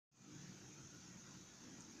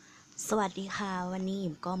สวัสดีค่ะวันนี้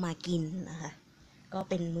อิ่มก็มากินนะคะก็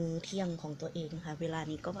เป็นมื้อเที่ยงของตัวเองค่ะเวลา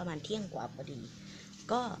นี้ก็ประมาณเที่ยงกว่าพอดี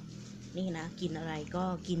ก็นี่นะกินอะไรก็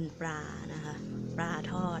กินปลานะคะปลา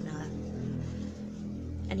ทอดนะคะ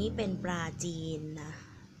อันนี้เป็นปลาจีนนะ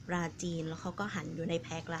ปลาจีนแล้วเขาก็หั่นอยู่ในแ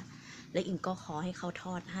พ็คละแล้วอิ่มก็ขอให้เขาท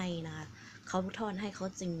อดให้นะคะเขาทอดให้เขา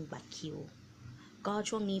จึงบัตรคิวก็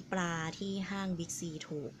ช่วงนี้ปลาที่ห้างบิ๊กซี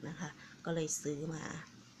ถูกนะคะก็เลยซื้อมา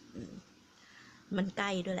มันใก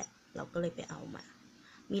ล้ด้วยแหละเราก็เลยไปเอามา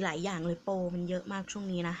มีหลายอย่างเลยโปรมันเยอะมากช่วง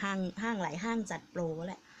นี้นะห้างหลายห้างจัดโปร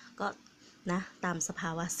แหละก็นะตามสภา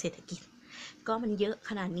วะเศรษฐกิจก็มันเยอะ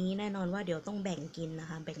ขนาดนี้แน่นอนว่าเดี๋ยวต้องแบ่งกินนะ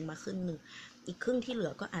คะแบ่งมาครึ่งหนึ่งอีกครึ่งที่เหลื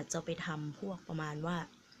อก็อาจจะไปทำพวกประมาณว่า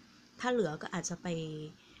ถ้าเหลือก็อาจจะไป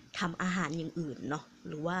ทำอาหารอย่างอื่นเนาะ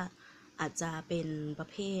หรือว่าอาจจะเป็นประ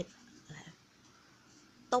เภท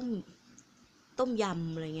ต้มย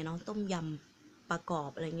ำอะไรเงี้ยเนาะต้มยำประกอบ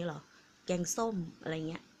อะไรเงี้ยหรอแกงส้มอะไร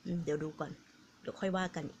เงี้ยเดี๋ยวดูก่อนเดี๋ยวค่อยว่า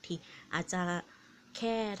กันอีกทีอาจจะแ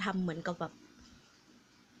ค่ทำเหมือนกับแบบ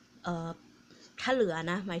ถ้าเหลือ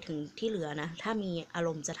นะหมายถึงที่เหลือนะถ้ามีอาร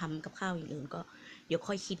มณ์จะทำกับข้าวอย่างอื่นก็เดี๋ยว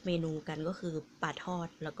ค่อยคิดเมนูกันก็คือปลาทอด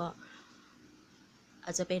แล้วก็อ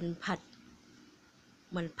าจจะเป็นผัด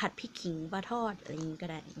เหมือนผัดพริกขิงปลาทอดอะไรอย่างนี้ก็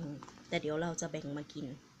ได้แต่เดี๋ยวเราจะแบ่งมากิน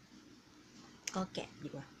ก็แกะดี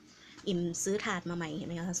กว่าอิ่มซื้อถาดมาใหม่เห็นไ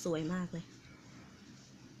หมคะสวยมากเลย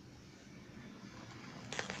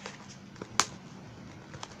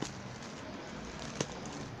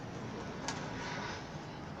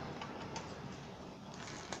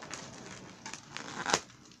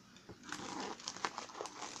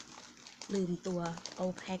ลืมตัวเอา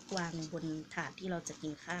แพ็ควางบนถาดที่เราจะกิ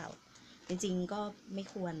นข้าวจริงๆก็ไม่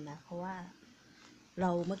ควรนะเพราะว่า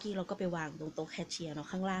เมื่อกี้เราก็ไปวางตรงโต๊ะแคชเชียร์เนาะ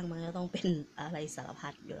ข้างล่างมันก็ต้องเป็นอะไรสารพั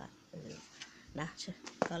ดอยู่ละนะ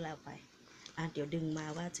ก็แล้วไปเดี๋ยวดึงมา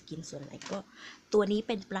ว่าจะกินส่วนไหนก็ตัวนี้เ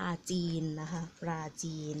ป็นปลาจีนนะคะปลา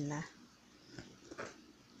จีนนะ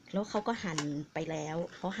แล้วเขาก็หั่นไปแล้ว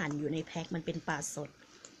เขาหั่นอยู่ในแพ็คมันเป็นปลาสด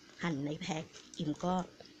หั่นในแพ็คอิ่มก็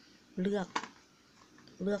เลือก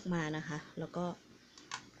มานะคะแล้วก็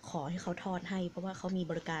ขอให้เขาทอดให้เพราะว่าเขามี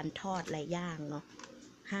บริการทอดและย่างเนาะ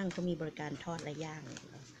ห้างเขามีบริการทอดและย่าง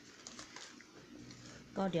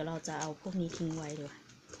ก็เดี๋ยวเราจะเอาพวกนี้ทิ้งไว้เลย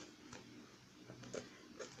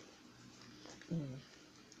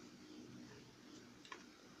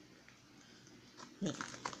นี่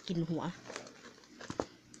กินหัว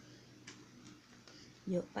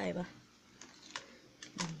เยอะไปปะ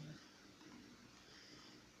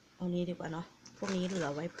เอานี้ดีกว่าเนาะพวกนี้เหลือ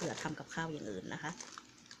ไว้เผื่อทำกับข้าวอย่างอื่นนะคะ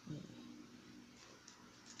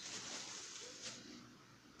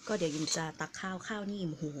ก็เดี๋ยวยิมจะตักข้าวนี่ยิ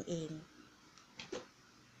มหุงเอง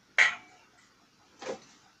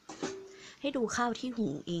ให้ดูข้าวที่หุ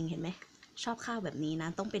งเองเห็นไหมชอบข้าวแบบนี้นะ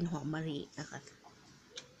ต้องเป็นหอมมะลินะคะ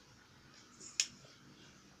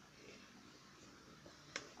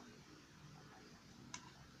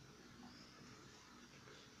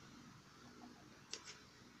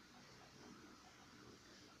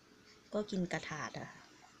ก็กินกระถาดอะ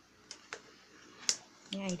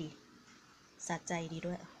ง่ายดีสะใจดี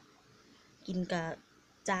ด้วยกินกับ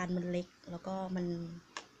จานมันเล็กแล้วก็มัน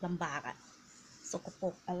ลำบากอะสกปร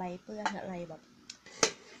กอะไรเปื้อนอะไรแบบ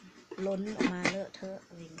ล้นออกมาเลอะเทอะ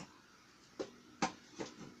อะไรเงี้ย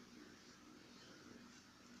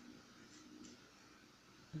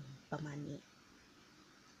ประมาณนี้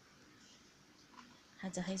ถ้า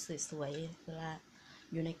จะให้สวยๆเวลา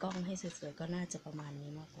อยู่ในกล้องให้สวยๆก็น่าจะประมาณ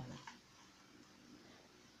นี้มากกว่านะ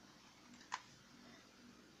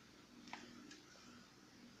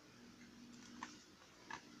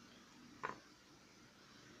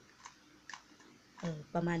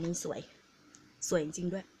ประมาณนี้สวยจริง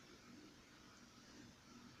ด้วย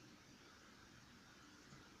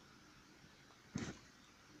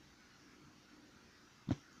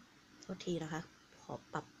โทษทีนะคะขอ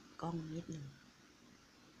ปรับกล้องนิดนึง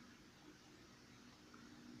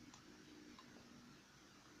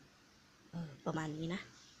ประมาณนี้นะ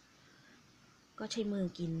ก็ใช้มือ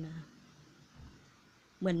กินนะ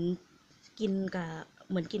เหมือน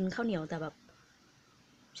เหมือนกินข้าวเหนียวแต่แบบ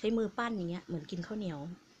ใช้มือปั้นอย่างเงี้ยเหมือนกินข้าวเหนียว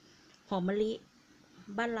หอมมะลิ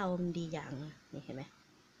บ้านเรามันดีอย่างนี่เห็นไหม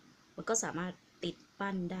มันก็สามารถติด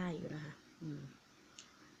ปั้นได้อยู่นะคะ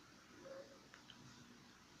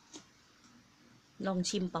ลอง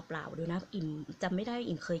ชิมเปล่าๆดูนะอิ่มจำไม่ได้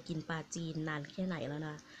อิ่มเคยกินปลาจีนนานแค่ไหนแล้วน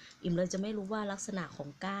ะอิ่มเลยจะไม่รู้ว่าลักษณะของ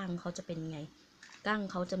ก้างเขาจะเป็นไงก้าง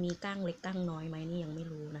เขาจะมีก้างเล็กก้างน้อยไหมนี่ยังไม่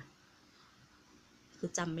รู้นะคือ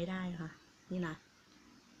จำไม่ได้ค่ะนี่นะ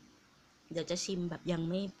เดี๋ยวจะชิมแบบยัง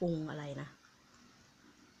ไม่ปรุงอะไรนะ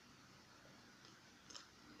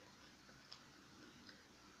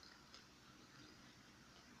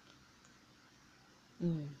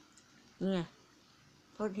นี่ไง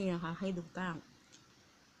โทษทีนะคะให้ดูก้าง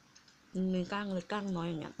มีก้างเล็กก้างน้อย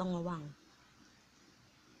อย่างเงี้ยต้องระวัง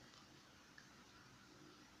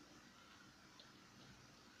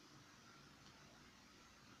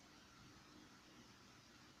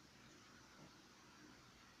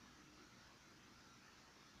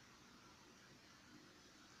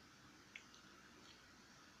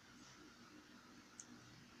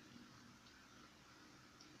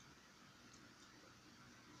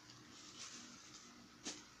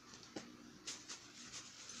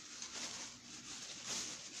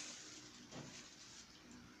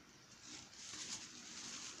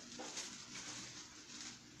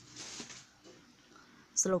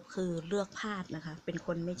สรุปคือเลือกพลาดนะคะเป็นค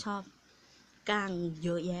นไม่ชอบก้างเย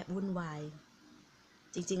อะแยะวุ่นวาย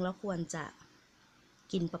จริงๆแล้วควรจะ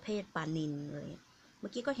กินประเภทปลานิลอะไรเมื่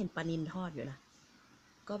อกี้ก็เห็นปลานิลทอดอยู่นะ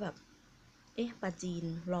ก็แบบปลาจีน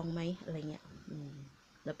ลองไหมอะไรเงี้ย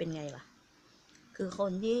แล้วเป็นไงล่ะคือค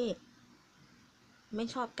นที่ไม่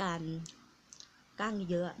ชอบการก้าง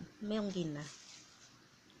เยอะไม่ต้องกินนะ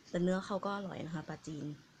แต่เนื้อเขาก็อร่อยนะคะปลาจีน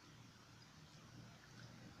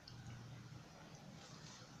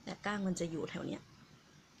แต่ก้างมันจะอยู่แถวเนี้ย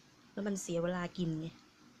แล้วมันเสียเวลากินไง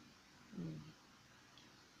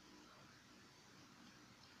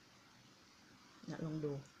ลอง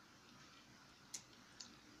ดู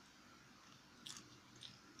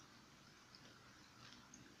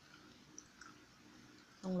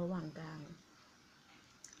ต้องระวังกลาง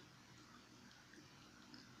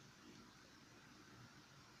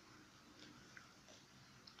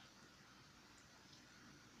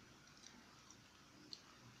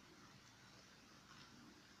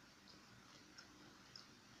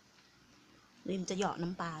ริมจะเหยาะน้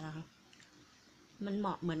ำปลานะคะมันเหม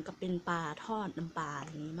าะเหมือนกับเป็นปลาทอดน้ำปลาอ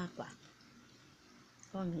ย่างนี้มากกว่า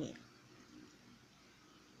ก็อย่างนี้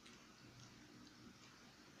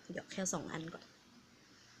เหยาะแค่2 อันก่อน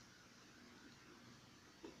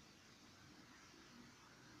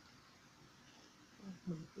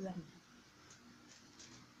มือเปื้อน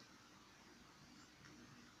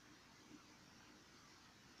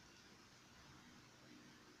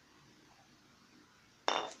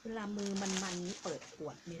เวลามือมันนี่เปิดขว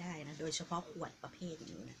ดไม่ได้นะโดยเฉพาะขวดประเภท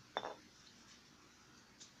นี้นะ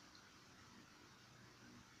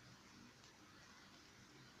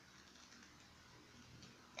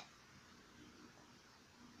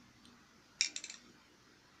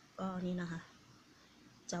ก็นี่นะคะ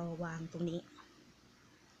จะวางตรงนี้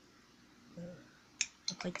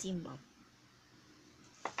ค่อยจิ้มเอา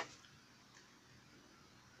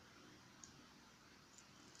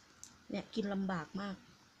เนี่ยกินลำบากมาก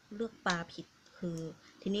เลือกปลาผิดคือ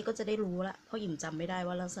ทีนี้ก็จะได้รู้ละเพราะหยิมจำไม่ได้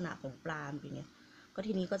ว่าลักษณะของปลาเป็นไงก็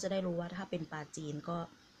ทีนี้ก็จะได้รู้ว่าถ้าเป็นปลาจีนก็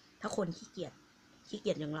ถ้าคนขี้เกียจ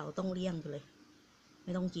อย่างเราต้องเลี่ยงไปเลยไ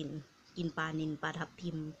ม่ต้องกินปลานิลปลาทับ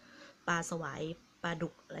ทิมปลาสวายปลาดุ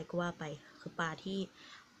กอะไรก็ว่าไปคือปลาที่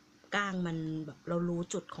ก้างมันแบบเรารู้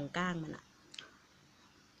จุดของก้างมันอะ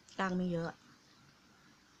ก้างไม่เยอะ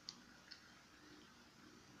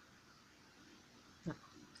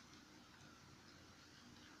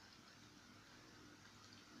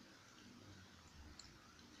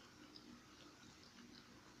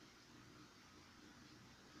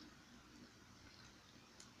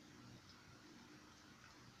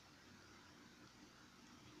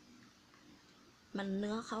มันเ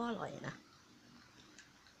นื้อเขาอร่อยนะ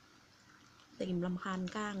แต่กิมรำคาญ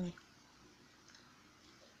ก้างไง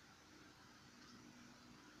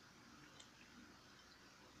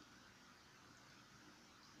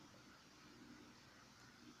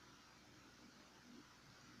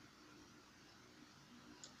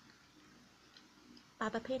ปลา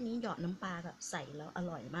ประเภทนี้หยอดน้ำปลาแบบใส่แล้วอ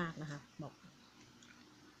ร่อยมากนะคะบอก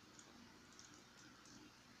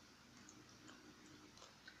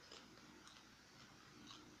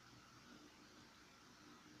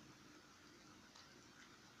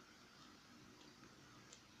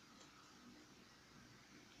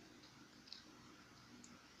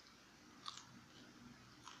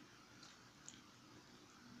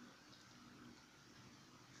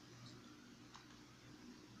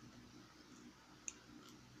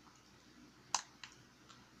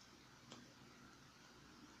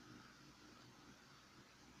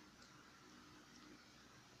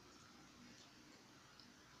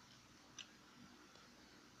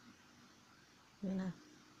นี่นะ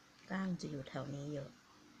ก้างจะอยู่แถวนี้เยอะ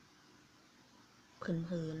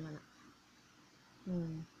พื้นมันอะ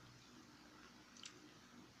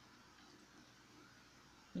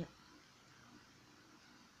เนี่ย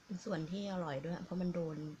เป็นส่วนที่อร่อยด้วยเพราะมันโด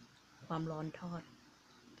นความร้อนทอด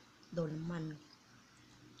โดนน้ำมัน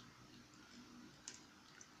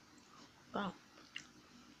ก็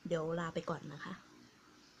เดี๋ยวลาไปก่อนนะคะ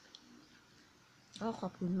ก็ขอ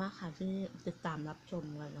บคุณมากค่ะที่ติดตามรับชม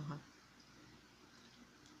กันนะคะ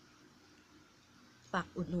ฝาก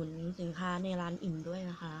อุดหนุนสินค้าในร้านอิ่มด้วย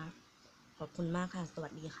นะคะ ขอบคุณมากค่ะ สวั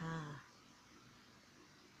สดีค่ะ